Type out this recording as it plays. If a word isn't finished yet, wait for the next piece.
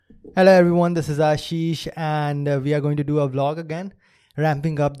Hello everyone, this is Ashish and we are going to do a vlog again,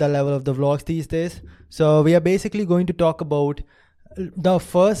 ramping up the level of the vlogs these days. So we are basically going to talk about the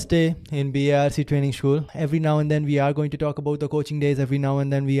first day in BARC training school. Every now and then we are going to talk about the coaching days, every now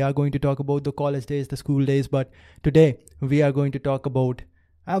and then we are going to talk about the college days, the school days, but today we are going to talk about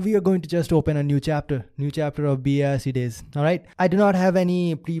we are going to just open a new chapter of BARC days. All right. I do not have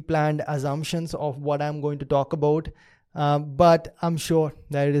any pre-planned assumptions of what I'm going to talk about. But I'm sure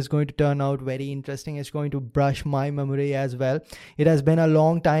that it is going to turn out very interesting. It's going to brush my memory as well. It has been a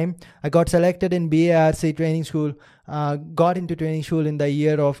long time. I got selected in BARC training school, got into training school in the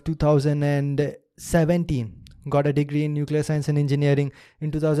year of 2017. Got a degree in nuclear science and engineering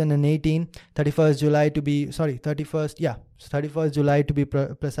in 2018, 31st July to be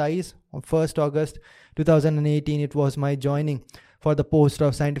precise. On 1st August 2018, it was my joining for the post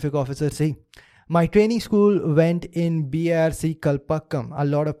of scientific officer C. My training school went in BARC Kalpakkam. A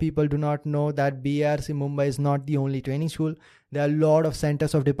lot of people do not know that BARC Mumbai is not the only training school. There are a lot of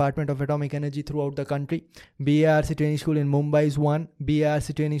centers of Department of Atomic Energy throughout the country. BARC training school in Mumbai is one.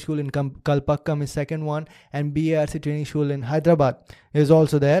 BARC training school in Kalpakkam is second one. And BARC training school in Hyderabad is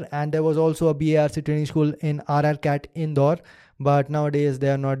also there. And there was also a BARC training school in RRCAT Indore. But nowadays they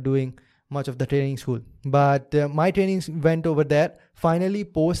are not doing much of the training school. But my training went over there. Finally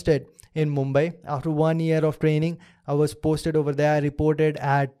posted in Mumbai. After 1 year of training, I was posted over there. I reported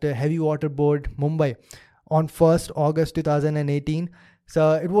at Heavy Water Board, Mumbai on 1st August 2018.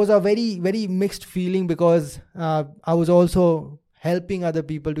 So it was a very, very mixed feeling because I was also helping other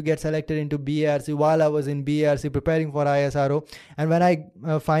people to get selected into BARC while I was in BARC preparing for ISRO. And when I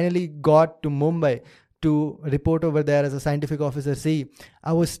finally got to Mumbai to report over there as a scientific officer C,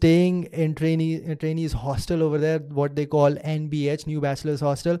 I was staying in trainees hostel over there, what they call NBH, New Bachelor's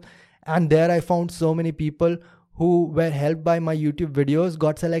Hostel. And there I found so many people who were helped by my YouTube videos,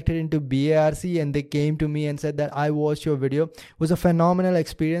 got selected into BARC, and they came to me and said that I watched your video. It was a phenomenal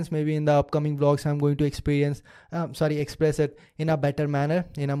experience. Maybe in the upcoming vlogs, I'm going to express it in a better manner,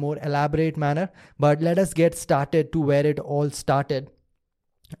 in a more elaborate manner. But let us get started to where it all started.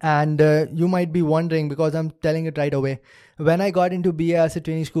 And you might be wondering, because I'm telling it right away, when I got into BARC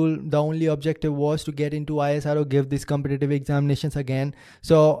training school, the only objective was to get into ISRO, give these competitive examinations again.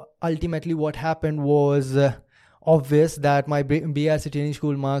 So ultimately what happened was obvious that my BARC training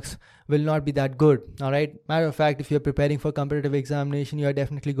school marks will not be that good. All right. Matter of fact, if you're preparing for competitive examination, you are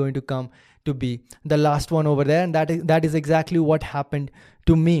definitely going to come to be the last one over there. And that is exactly what happened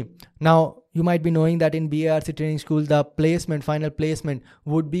to me. Now, you might be knowing that in BARC training school, the final placement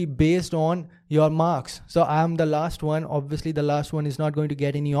would be based on your marks. So I am the last one. Obviously, the last one is not going to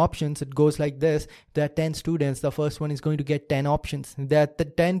get any options. It goes like this. There are 10 students. The first one is going to get 10 options. There are the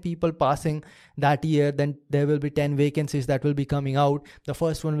 10 people passing that year. Then there will be 10 vacancies that will be coming out. The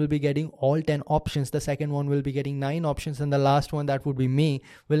first one will be getting all 10 options. The second one will be getting 9 options. And the last one, that would be me,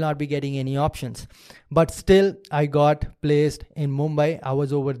 will not be getting any options. But still, I got placed in Mumbai. I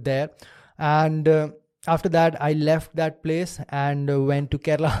was over there. And after that, I left that place and went to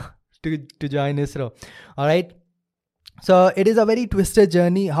Kerala to join ISRO. All right. So it is a very twisted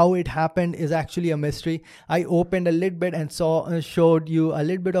journey. How it happened is actually a mystery. I opened a little bit and showed you a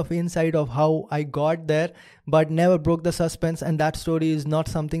little bit of insight of how I got there, but never broke the suspense. And that story is not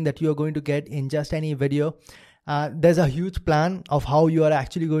something that you are going to get in just any video. There's a huge plan of how you are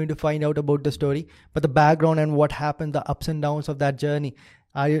actually going to find out about the story, but the background and what happened, the ups and downs of that journey,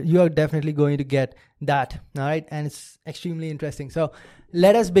 you are definitely going to get that. All right. And it's extremely interesting. So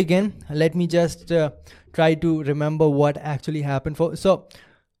let us begin. Let me just try to remember what actually happened.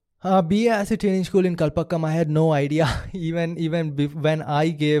 BARC training school in Kalpakkam, I had no idea. even when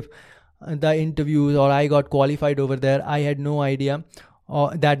I gave the interviews or I got qualified over there, I had no idea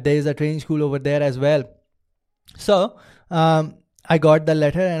that there is a training school over there as well. So I got the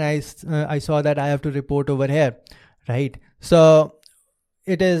letter and I saw that I have to report over here. Right. So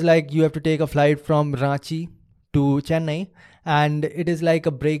it is like you have to take a flight from Ranchi to Chennai, and it is like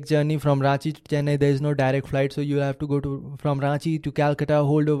a break journey from Ranchi to Chennai. There is no direct flight, so you have to go from Ranchi to Calcutta,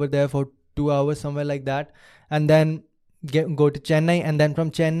 hold over there for 2 hours, somewhere like that, and then go to Chennai, and then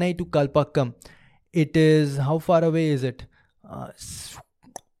from Chennai to Kalpakkam. It is, how far away is it? It's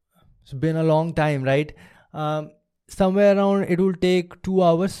been a long time, right? Somewhere around, it will take 2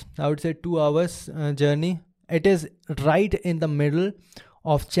 hours. I would say 2 hours journey. It is right in the middle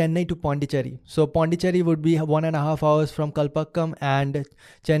of Chennai to Pondicherry. So Pondicherry would be 1.5 hours from Kalpakkam, and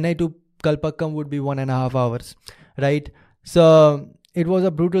Chennai to Kalpakkam would be 1.5 hours, right? So it was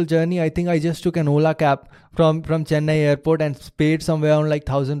a brutal journey. I think I just took an Ola cab from Chennai airport and paid somewhere around like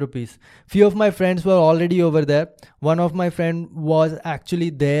 1,000 rupees. Few of my friends were already over there. One of my friend was actually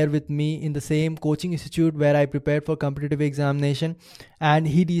there with me in the same coaching institute where I prepared for competitive examination, and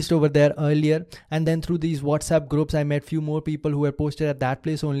he reached over there earlier. And then through these WhatsApp groups, I met few more people who were posted at that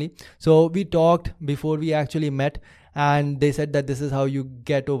place only. So we talked before we actually met, and they said that this is how you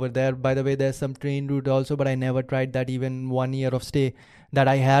get over there. By the way, there's some train route also, but I never tried that, even 1 year of stay that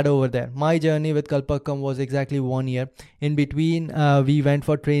I had over there. My journey with Kalpakkam was exactly 1 year. In between, we went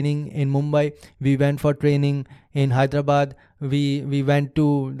for training in Mumbai, we went for training in Hyderabad, we went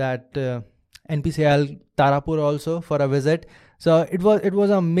to that NPCL Tarapur also for a visit. So it was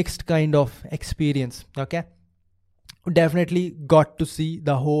a mixed kind of experience. Okay, definitely got to see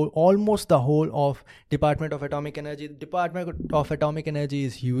almost the whole of Department of Atomic Energy. The Department of Atomic Energy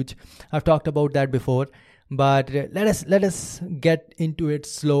is huge. I've talked about that before, but let us get into it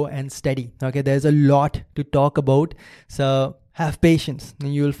slow and steady. Okay, there's a lot to talk about, so have patience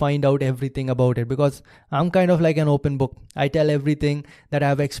and you'll find out everything about it, because I'm kind of like an open book. I tell everything that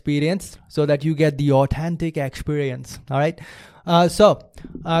I've experienced so that you get the authentic experience. All right.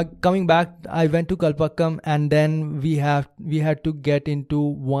 Coming back, I went to Kalpakkam, and then we had to get into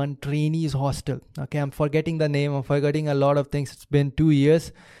one trainees hostel. Okay, I'm forgetting the name. I'm forgetting a lot of things. It's been 2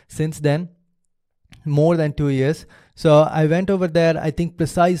 years since then, more than 2 years. So I went over there. I think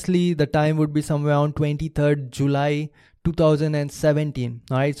precisely the time would be somewhere around 23rd July 2017.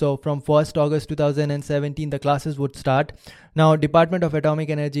 All right, so from 1st August 2017 the classes would start. Now Department of Atomic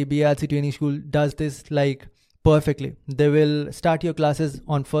Energy, BRC Training School, does this like perfectly. They will start your classes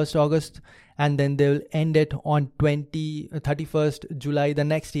on 1st August and then they will end it on 31st July the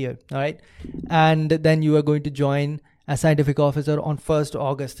next year. All right, and then you are going to join as scientific officer on 1st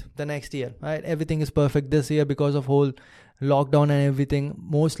August the next year. All right, everything is perfect this year because of whole lockdown and everything.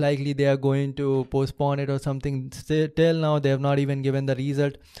 Most likely they are going to postpone it or something. Till now they have not even given the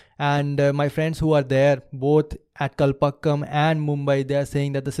result, and my friends who are there both at Kalpakkam and Mumbai, they are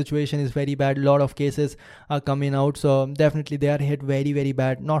saying that the situation is very bad. A lot of cases are coming out, so definitely they are hit very, very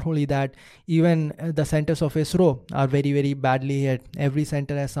bad. Not only that, even the centers of ISRO are very, very badly hit. Every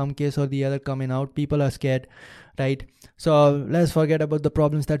center has some case or the other coming out. People are scared, right? So let's forget about the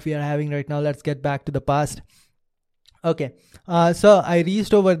problems that we are having right now. Let's get back to the past. Okay, so I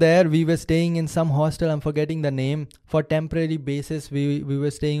reached over there. We were staying in some hostel, I'm forgetting the name, for temporary basis. We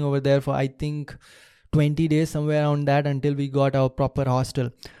were staying over there for I think 20 days, somewhere around that, until we got our proper hostel.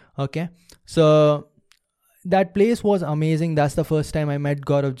 Okay, so that place was amazing. That's the first time I met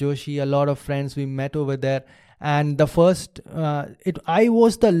Gaurav Joshi. A lot of friends we met over there, and the first I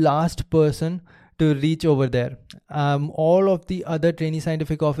was the last person to reach over there. All of the other trainee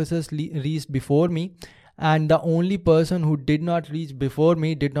scientific officers reached before me, and the only person who did not reach before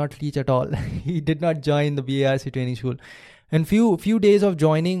me did not reach at all. He did not join the BARC training school. In few days of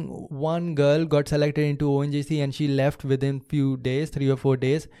joining, one girl got selected into ONGC and she left within few days, 3 or 4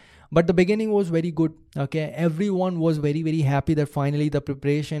 days. But the beginning was very good. Okay, everyone was very, very happy that finally the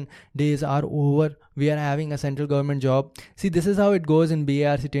preparation days are over. We are having a central government job. See, this is how it goes in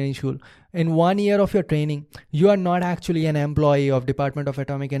BARC training school. In 1 year of your training, you are not actually an employee of Department of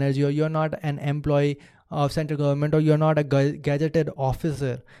Atomic Energy, or you're not an employee of central government, or you're not a gazetted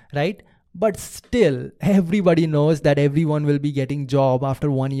officer, right? But still, everybody knows that everyone will be getting job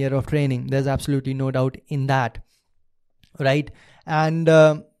after 1 year of training. There's absolutely no doubt in that, right? And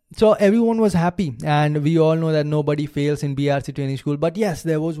so everyone was happy, and we all know that nobody fails in BRC training school. But yes,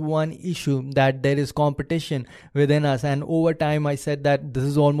 there was one issue, that there is competition within us. And over time, I said that this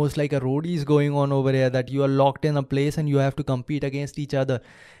is almost like a roadies going on over here, that you are locked in a place and you have to compete against each other.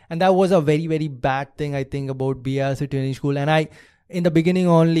 And that was a very, very bad thing, I think, about BRC training school. And in the beginning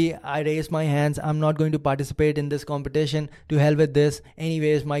only, I raised my hands. I'm not going to participate in this competition. To hell with this.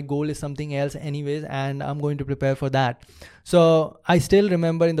 Anyways, my goal is something else anyways, and I'm going to prepare for that. So I still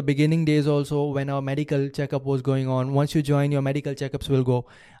remember in the beginning days also, when our medical checkup was going on. Once you join, your medical checkups will go,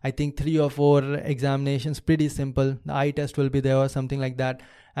 I think 3 or 4 examinations, pretty simple. The eye test will be there or something like that.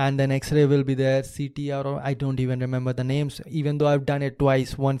 And then X-ray will be there, CT, or I don't even remember the names, even though I've done it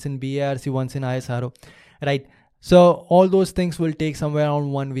twice, once in BARC, once in ISRO, right? So all those things will take somewhere around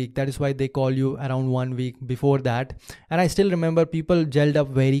 1 week. That is why they call you around 1 week before that. And I still remember people gelled up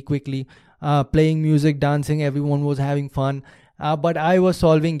very quickly, playing music, dancing, everyone was having fun. But I was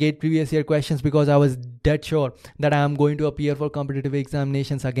solving GATE previous year questions because I was dead sure that I am going to appear for competitive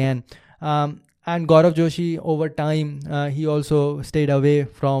examinations again. And Gaurav Joshi, over time, he also stayed away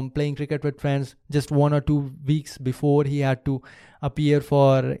from playing cricket with friends. Just 1 or 2 weeks before he had to appear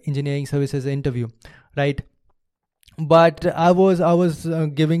for engineering services interview, right? But I was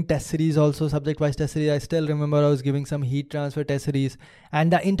giving test series also, subject wise test series. I still remember I was giving some heat transfer test series,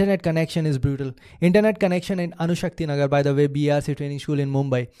 and the internet connection is brutal. Internet connection in Anushakti Nagar, by the way, BRC training school in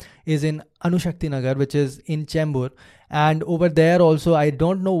Mumbai is in Anushakti Nagar, which is in Chembur. And over there also, I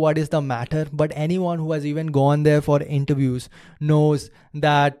don't know what is the matter, but anyone who has even gone there for interviews knows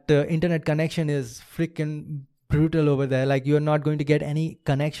that internet connection is freaking brutal over there. Like, you're not going to get any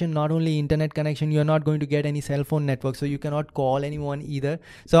connection, not only internet connection, you're not going to get any cell phone network, so you cannot call anyone either.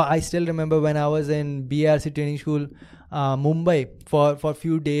 So I still remember when I was in BRC training school, Mumbai, for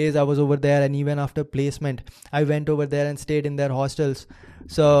few days I was over there, and even after placement I went over there and stayed in their hostels.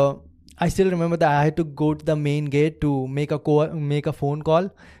 So I still remember that I had to go to the main gate to make a phone call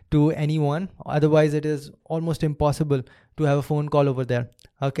to anyone. Otherwise, it is almost impossible to have a phone call over there.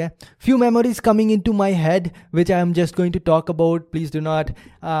 Okay, few memories coming into my head, which I am just going to talk about. Please do not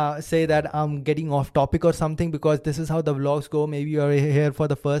say that I'm getting off topic or something, because this is how the vlogs go. Maybe you're here for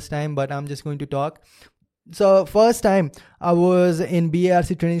the first time, but I'm just going to talk. So first time I was in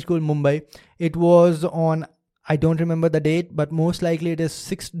BARC training school Mumbai, it was on, I don't remember the date, but most likely it is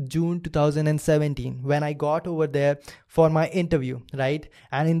 6th June 2017 when I got over there for my interview, right?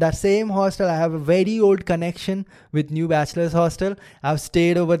 And in that same hostel, I have a very old connection with New Bachelors Hostel. I've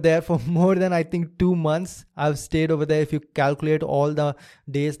stayed over there for more than, I think, 2 months. I've stayed over there if you calculate all the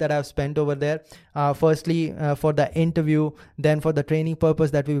days that I've spent over there. Firstly, for the interview, then for the training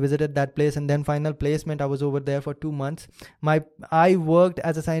purpose that we visited that place, and then final placement, I was over there for 2 months. I worked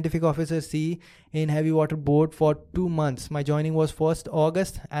as a scientific officer C in heavy water board for 2 months. My joining was 1st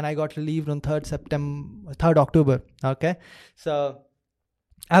August and I got relieved on 3rd October. Okay, so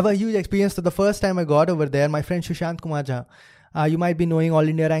I have a huge experience. So the first time I got over there, my friend Shushant Kumar Jha, you might be knowing, All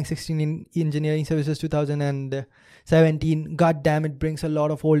India Rank 16 in Engineering Services 2017. God damn, it brings a lot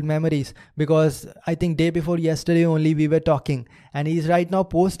of old memories, because I think day before yesterday only we were talking, and he's right now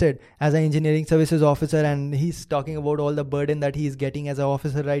posted as an engineering services officer, and he's talking about all the burden that he's getting as an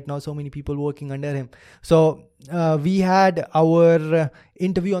officer right now, so many people working under him. So we had our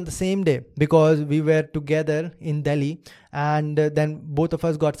interview on the same day because we were together in Delhi, and then both of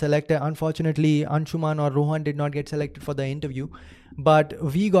us got selected. Unfortunately, Anshuman or Rohan did not get selected for the interview, but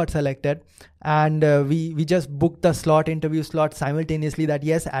we got selected, and we just booked the interview slot simultaneously, that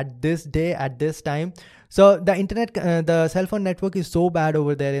yes, at this day, at this time. So the internet, the cell phone network is so bad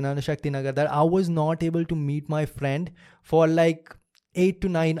over there in Anushakti Nagar that I was not able to meet my friend for like 8 to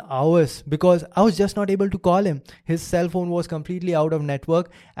 9 hours, because I was just not able to call him. His cell phone was completely out of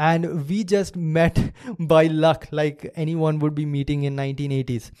network, and we just met by luck, like anyone would be meeting in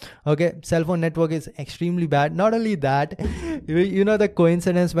 1980s. Okay, cell phone network is extremely bad. Not only that, you know the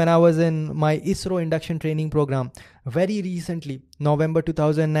coincidence, when I was in my ISRO induction training program very recently, November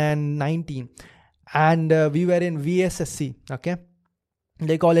 2019, and we were in VSSC. Okay,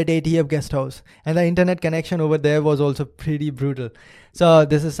 they call it ATF guest house, and the internet connection over there was also pretty brutal. So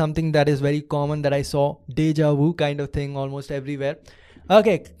this is something that is very common, that I saw deja vu kind of thing almost everywhere.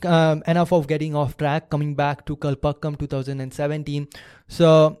 Okay, enough of getting off track. Coming back to Kalpakkam 2017.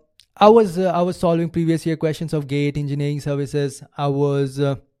 So I was solving previous year questions of GATE engineering services. I was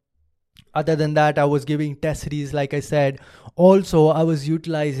other than that, I was giving test series, like I said. Also, I was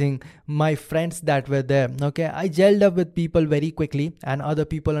utilizing my friends that were there. Okay, I gelled up with people very quickly, and other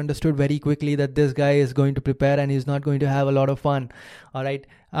people understood very quickly that this guy is going to prepare and he's not going to have a lot of fun. All right.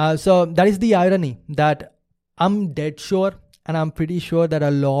 So that is the irony, that I'm dead sure, and I'm pretty sure that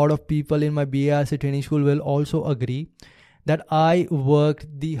a lot of people in my BARC training school will also agree, that I worked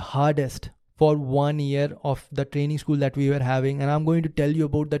the hardest for 1 year of the training school that we were having. And I'm going to tell you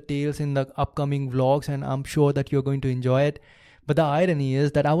about the tales in the upcoming vlogs, and I'm sure that you're going to enjoy it. But the irony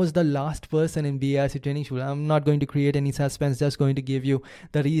is that I was the last person in BARC training school. I'm not going to create any suspense, just going to give you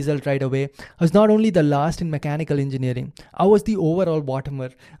the result right away. I was not only the last in mechanical engineering, I was the overall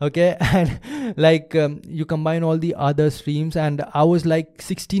bottomer. Okay, and like you combine all the other streams, and I was like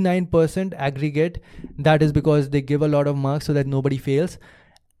 69% aggregate. That is because they give a lot of marks so that nobody fails.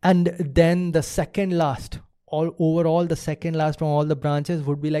 And then the second last, overall the second last from all the branches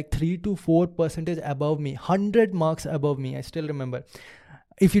would be like 3 to 4% above me, 100 marks above me. I still remember.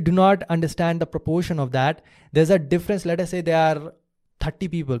 If you do not understand the proportion of that, there's a difference. Let us say there are 30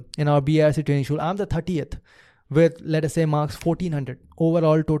 people in our BARC training school. I'm the 30th with, let us say, marks 1400.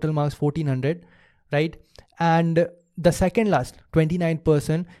 Overall total marks 1400, right? And the second last,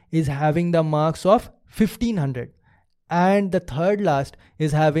 29%, is having the marks of 1500. And the third last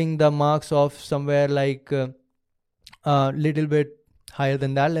is having the marks of somewhere like little bit higher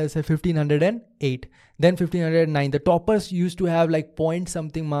than that, let's say 1508, then 1509. The toppers used to have like point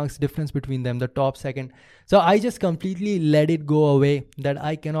something marks difference between them, the top, second. So I just completely let it go away that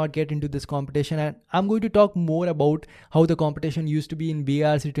I cannot get into this competition. And I'm going to talk more about how the competition used to be in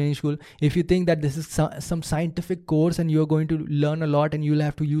BRC training school. If you think that this is some scientific course and you're going to learn a lot and you'll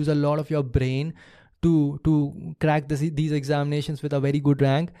have to use a lot of your brain to crack these examinations with a very good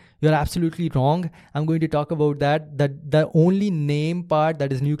rank, you're absolutely wrong. I'm going to talk about that the only name part,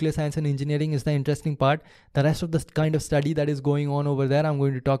 that is nuclear science and engineering, is the interesting part. The rest of the kind of study that is going on over there, I'm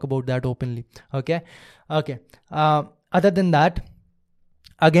going to talk about that openly. Okay. Other than that,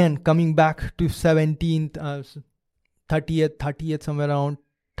 again, coming back to 17th 30th somewhere around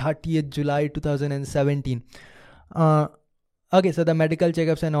 30th July 2017. Okay, so the medical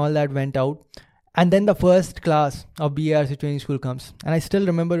checkups and all that went out. And then the first class of BRC training school comes. And I still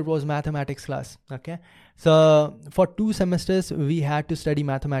remember it was mathematics class. Okay. So for 2 semesters, we had to study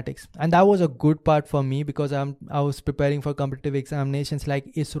mathematics. And that was a good part for me because I was preparing for competitive examinations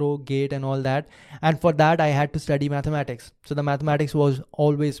like ISRO, GATE and all that. And for that, I had to study mathematics. So the mathematics was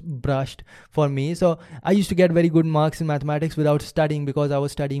always brushed for me. So I used to get very good marks in mathematics without studying because I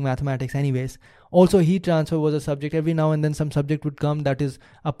was studying mathematics anyways. Also, heat transfer was a subject. Every now and then some subject would come that is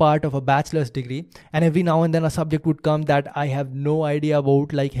a part of a bachelor's degree. And every now and then a subject would come that I have no idea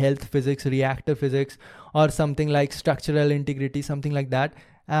about, like health physics, reactor physics, or something like structural integrity, something like that.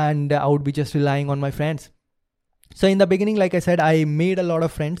 And I would be just relying on my friends. So in the beginning, like I said, I made a lot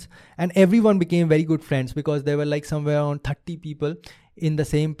of friends and everyone became very good friends because there were like somewhere around 30 people in the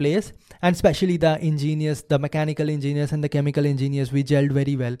same place. And especially the engineers, the mechanical engineers and the chemical engineers, we gelled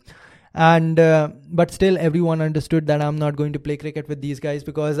very well. And but still everyone understood that I'm not going to play cricket with these guys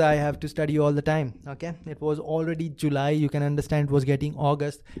because I have to study all the time. Okay, it was already July, you can understand it was getting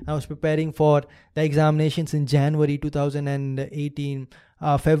August. I was preparing for the examinations in January 2018,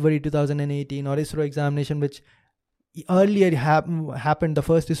 February 2018, or ISRO examination, which earlier happened. The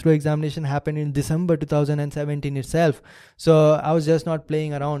first ISRO examination happened in December 2017 itself. So I was just not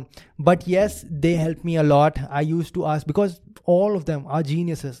playing around. But yes, they helped me a lot. I used to ask because all of them are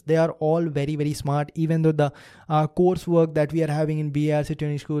geniuses. They are all very, very smart. Even though the coursework that we are having in BRC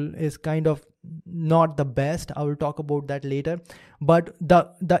training school is kind of not the best. I will talk about that later. But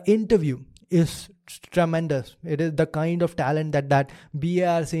the interview is tremendous. It is the kind of talent that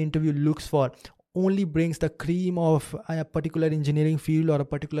BRC interview looks for. Only brings the cream of a particular engineering field or a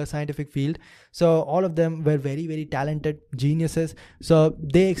particular scientific field. So all of them were very, very talented geniuses. So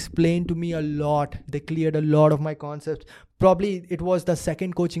they explained to me a lot. They cleared a lot of my concepts. Probably it was the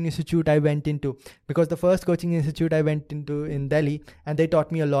second coaching institute I went into, because the first coaching institute I went into in Delhi and they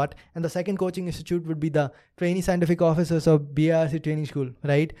taught me a lot. And the second coaching institute would be the trainee scientific officers of BRC training school,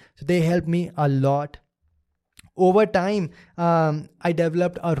 right? So they helped me a lot. Over time, I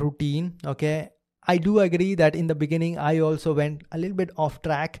developed a routine. Okay. I do agree that in the beginning, I also went a little bit off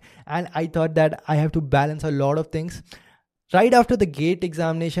track and I thought that I have to balance a lot of things. Right after the GATE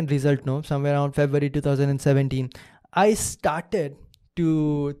examination result, somewhere around February 2017, I started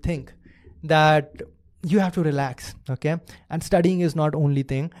to think that you have to relax, okay? And studying is not only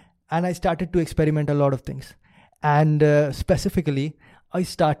thing. And I started to experiment a lot of things. And specifically, I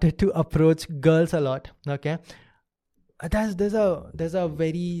started to approach girls a lot, okay? There's a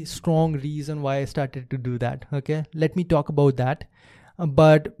very strong reason why I started to do that. Okay, let me talk about that.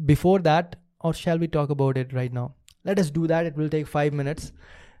 But before that, or shall we talk about it right now? Let us do that. It will take 5 minutes.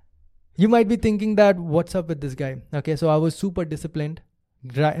 You might be thinking that what's up with this guy? Okay, so I was super disciplined,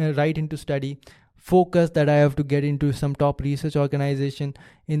 right into study, focused that I have to get into some top research organization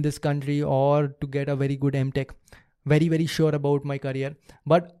in this country or to get a very good MTech. Very, very sure about my career.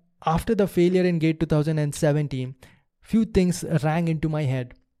 But after the failure in GATE 2017, few things rang into my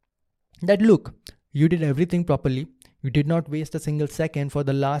head that look, you did everything properly. You did not waste a single second for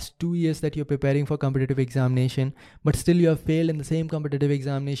the last 2 years that you're preparing for competitive examination, but still you have failed in the same competitive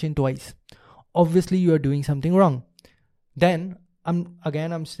examination twice. Obviously, you are doing something wrong. Then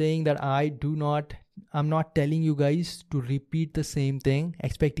I'm saying that I'm not telling you guys to repeat the same thing,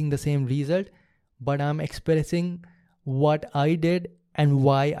 expecting the same result, but I'm expressing what I did and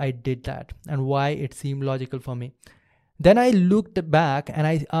why I did that and why it seemed logical for me. Then I looked back and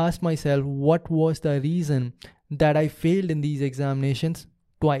I asked myself, what was the reason that I failed in these examinations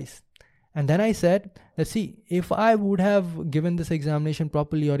twice? And then I said, let's see, if I would have given this examination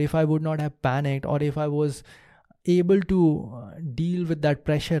properly, or if I would not have panicked, or if I was able to deal with that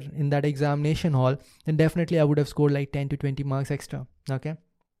pressure in that examination hall, then definitely I would have scored like 10 to 20 marks extra. Okay.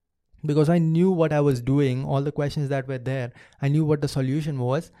 Because I knew what I was doing, all the questions that were there, I knew what the solution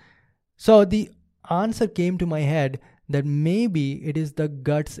was. So the answer came to my head that maybe it is the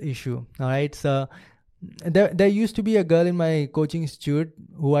guts issue. All right. So there used to be a girl in my coaching institute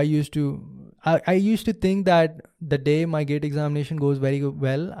who I used to think that the day my GATE examination goes very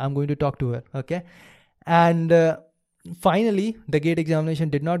well, I'm going to talk to her. Okay. And finally, the GATE examination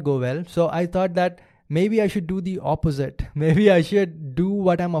did not go well. So I thought that maybe I should do the opposite. Maybe I should do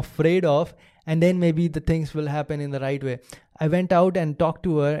what I'm afraid of, and then maybe the things will happen in the right way. I went out and talked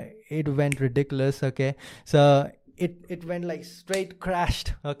to her. It went ridiculous. Okay. So it went like straight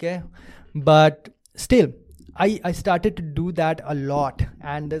crashed. Okay. But still, I started to do that a lot.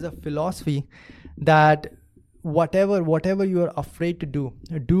 And there's a philosophy that whatever you are afraid to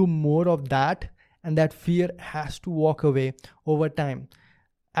do more of that, and that fear has to walk away over time.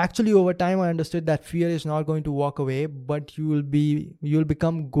 Actually, over time, I understood that fear is not going to walk away, but you'll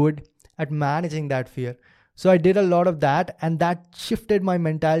become good at managing that fear. So I did a lot of that, and that shifted my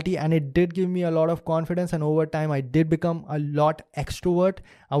mentality, and it did give me a lot of confidence. And over time, I did become a lot extrovert.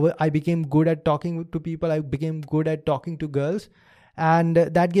 I became good at talking to people. I became good at talking to girls. And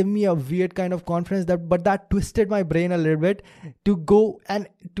that gave me a weird kind of confidence, but that twisted my brain a little bit to go and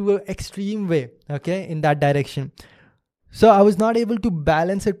to an extreme way, okay, in that direction. So I was not able to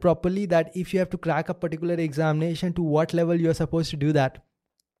balance it properly, that if you have to crack a particular examination, to what level you're supposed to do that.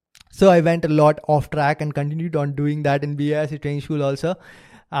 So I went a lot off track and continued on doing that in BARC training school also.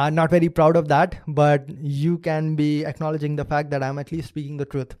 Not very proud of that, but you can be acknowledging the fact that I'm at least speaking the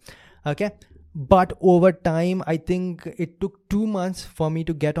truth. Okay. But over time, I think it took 2 months for me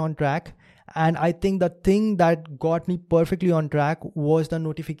to get on track. And I think the thing that got me perfectly on track was the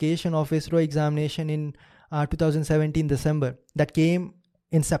notification of ISRO examination in 2017 December that came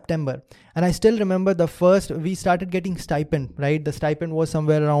in September. And I still remember we started getting stipend, right? The stipend was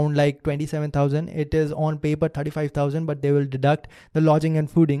somewhere around like 27,000. It is on paper 35,000, but they will deduct the lodging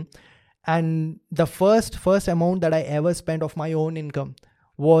and fooding. And the first amount that I ever spent of my own income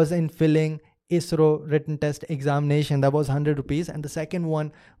was in filling ISRO written test examination. That was 100 rupees. And the second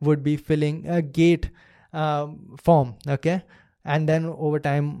one would be filling a GATE form. Okay. And then over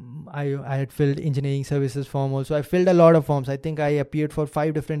time, I had filled engineering services form also. I filled a lot of forms. I think I appeared for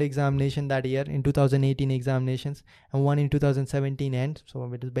 5 different examinations that year in 2018 examinations, and one in 2017 end.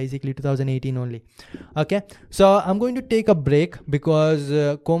 So it is basically 2018 only. Okay. So I'm going to take a break because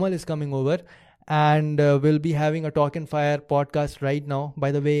Komal is coming over. And we'll be having a Talk and Fire podcast right now.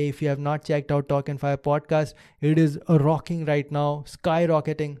 By the way, if you have not checked out Talk and Fire podcast, it is rocking right now,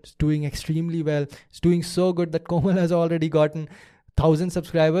 skyrocketing. It's doing extremely well. It's doing so good that Komal has already gotten 1,000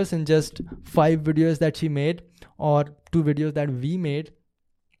 subscribers in just 5 videos that she made, or 2 videos that we made.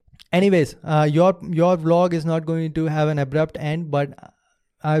 Anyways, your vlog is not going to have an abrupt end, but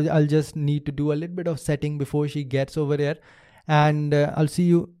I'll just need to do a little bit of setting before she gets over here. And I'll see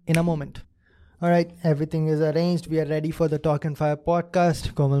you in a moment. All right, everything is arranged. We are ready for the Talk and Fire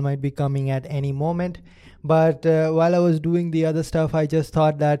podcast. Komal might be coming at any moment. But while I was doing the other stuff, I just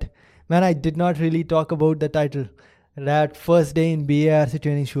thought that, man, I did not really talk about the title. That first day in BARC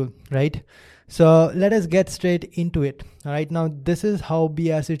training school, right? So let us get straight into it. All right, now this is how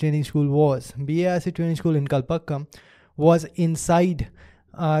BARC training school was. BARC training school in Kalpakkam was inside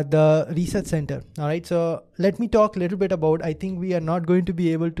the research center. All right, so let me talk a little bit about, I think we are not going to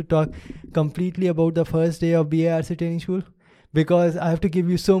be able to talk completely about the first day of BARC training school, because I have to give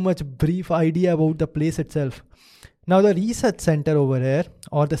you so much brief idea about the place itself. Now the research center over here,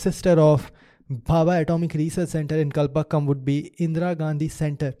 or the sister of Bhabha Atomic Research Center in Kalpakkam, would be Indira Gandhi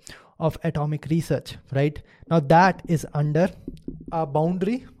Center of Atomic Research, right? Now that is under a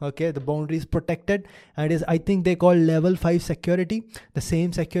boundary. Okay, the boundary is protected, and is, I think they call level 5 security, the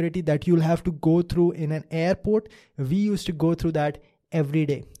same security that you'll have to go through in an airport. We used to go through that every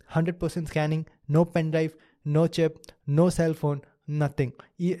day. 100% scanning, no pen drive, no chip, no cell phone, nothing.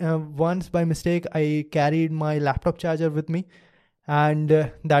 Once by mistake, I carried my laptop charger with me, and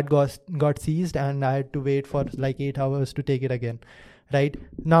that got seized, and I had to wait for like 8 hours to take it again. Right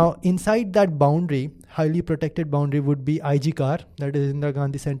now, inside that boundary, highly protected boundary, would be IGCAR, that is Indira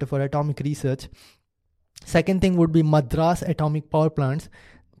Gandhi Center for Atomic Research. Second thing would be Madras Atomic Power Plants,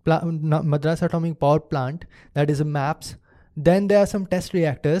 Madras Atomic Power Plant, that is a MAPS. Then there are some test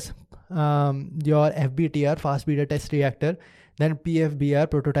reactors, your FBTR, fast breeder test reactor, then PFBR,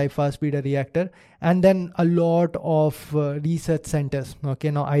 prototype fast breeder reactor, and then a lot of research centers.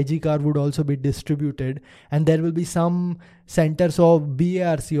 Okay, now IGCAR would also be distributed, and there will be some centers of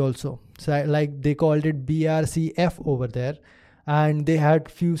BARC also. So like they called it BRCF over there, and they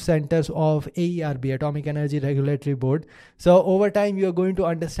had few centers of AERB, Atomic Energy Regulatory Board. So over time, you're going to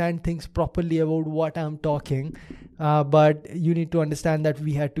understand things properly about what I'm talking, but you need to understand that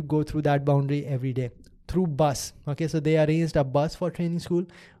we had to go through that boundary every day. through bus. Okay, so they arranged a bus for training school.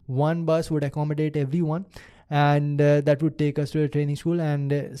 One bus would accommodate everyone, and that would take us to a training school.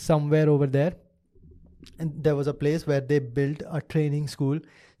 And somewhere over there, and there was a place where they built a training school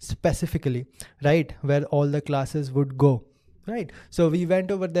specifically, right, where all the classes would go, right? So we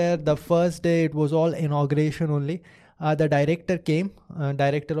went over there. The first day it was all inauguration only. The director came,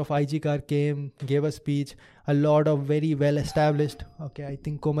 director of IG Car came, gave a speech. A lot of very well established. Okay, I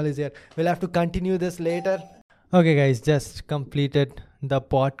think Komal is here. We'll have to continue this later. Okay, guys, just completed the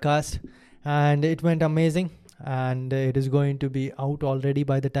podcast and it went amazing. And it is going to be out already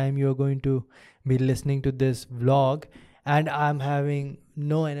by the time you are going to be listening to this vlog. And I'm having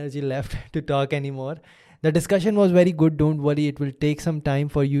no energy left to talk anymore. The discussion was very good. Don't worry, it will take some time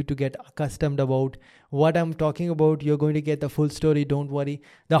for you to get accustomed about what I'm talking about. You're going to get the full story. Don't worry.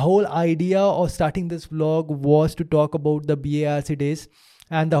 The whole idea of starting this vlog was to talk about the BARC days.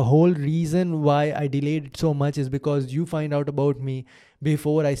 And the whole reason why I delayed it so much is because you find out about me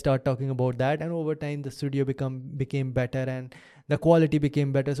before I start talking about that. And over time, the studio became better and the quality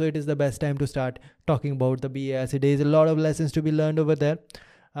became better. So it is the best time to start talking about the BARC days. A lot of lessons to be learned over there.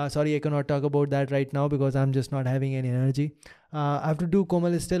 Sorry, I cannot talk about that right now because I'm just not having any energy. I have to do.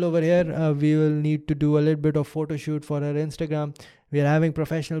 Komal is still over here. We will need to do a little bit of photo shoot for our Instagram. We are having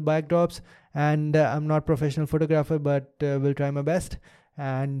professional backdrops, and I'm not professional photographer, but will try my best.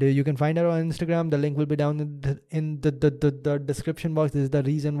 And you can find her on Instagram. The link will be down in the description box. This is the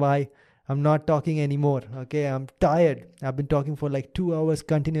reason why I'm not talking anymore. Okay, I'm tired. I've been talking for like 2 hours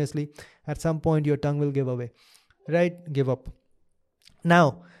continuously. At some point, your tongue will give away, right? Give up.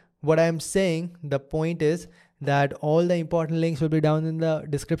 Now, what I'm saying, the point is that all the important links will be down in the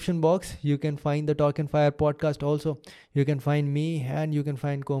description box. You can find the Talk and Fire podcast also. You can find me and you can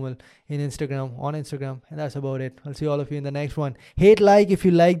find Komal on Instagram. And that's about it. I'll see all of you in the next one. Hit like if you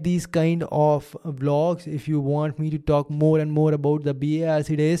like these kind of vlogs. If you want me to talk more and more about the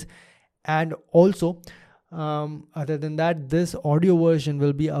BARC days. And also, other than that, this audio version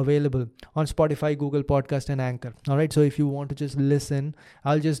will be available on Spotify, Google Podcast and Anchor. All right, so if you want to just listen,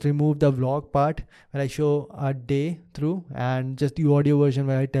 I'll just remove the vlog part where I show a day through, and just the audio version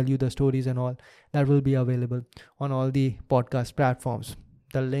where I tell you the stories and all. That will be available on all the podcast platforms.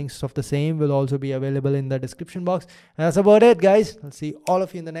 The links of the same will also be available in the description box. And that's about it, guys. I'll see all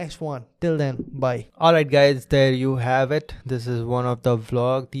of you in the next one. Till then, bye. Alright, guys, there you have it. This is one of the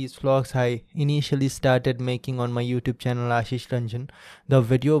vlogs. These vlogs I initially started making on my YouTube channel, Ashish Ranjan. The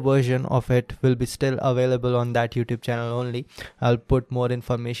video version of it will be still available on that YouTube channel only. I'll put more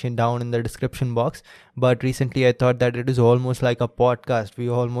information down in the description box. But recently I thought that it is almost like a podcast. We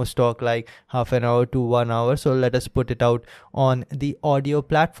almost talk like half an hour to 1 hour. So let us put it out on the audio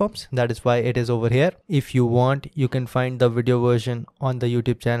platforms. That is why it is over here. If you want, you can find the video version on the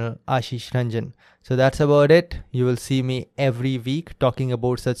YouTube channel Ashish Ranjan. So that's about it. You will see me every week talking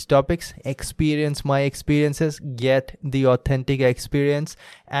about such topics, experience my experiences, get the authentic experience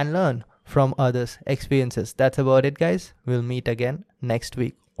and learn from others' experiences. That's about it, guys. We'll meet again next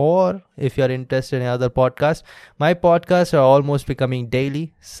week. Or if you're interested in other podcasts, my podcasts are almost becoming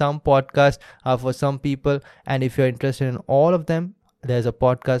daily. Some podcasts are for some people, and if you're interested in all of them, there's a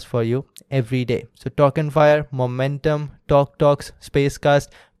podcast for you every day. So Talk and Fire, Momentum, Talks, Spacecast,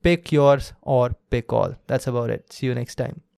 pick yours or pick all. That's about it. See you next time.